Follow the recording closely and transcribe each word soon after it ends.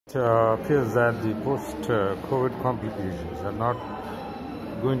It appears that the post-COVID complications are not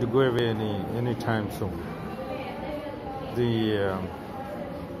going to go away anytime soon.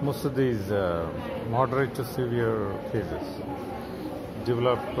 Most of these moderate to severe cases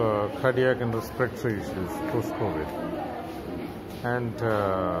develop cardiac and respiratory issues post-COVID, and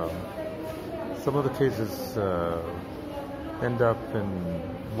some of the cases end up in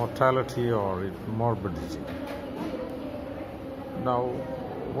mortality or morbidity. Now,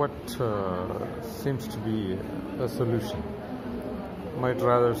 what seems to be a solution might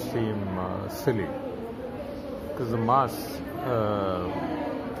rather seem silly, because the masks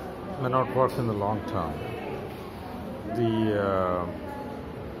may not work in the long term. The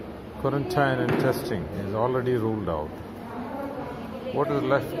quarantine and testing is already ruled out. What is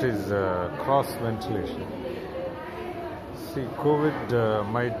left is cross-ventilation. See,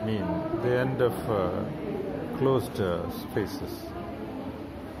 COVID might mean the end of closed spaces.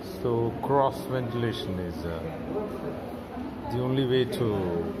 So cross-ventilation is the only way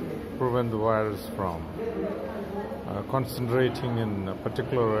to prevent the virus from concentrating in a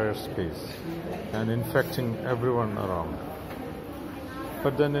particular airspace and infecting everyone around.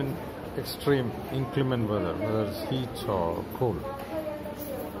 But then in extreme inclement weather, whether it's heat or cold,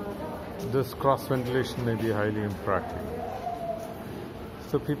 this cross-ventilation may be highly impractical.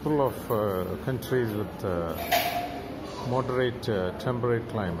 So people of countries with moderate temperate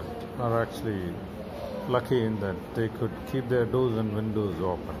climate are actually lucky in that they could keep their doors and windows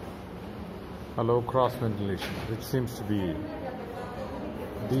open, allow cross-ventilation, which seems to be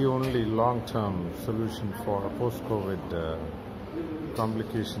the only long-term solution for post-COVID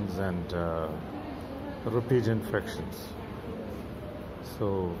complications and repeat infections.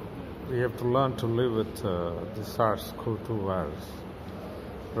 So we have to learn to live with the SARS-CoV-2 virus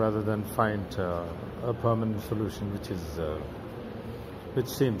rather than find a permanent solution which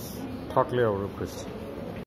seems totally out of question.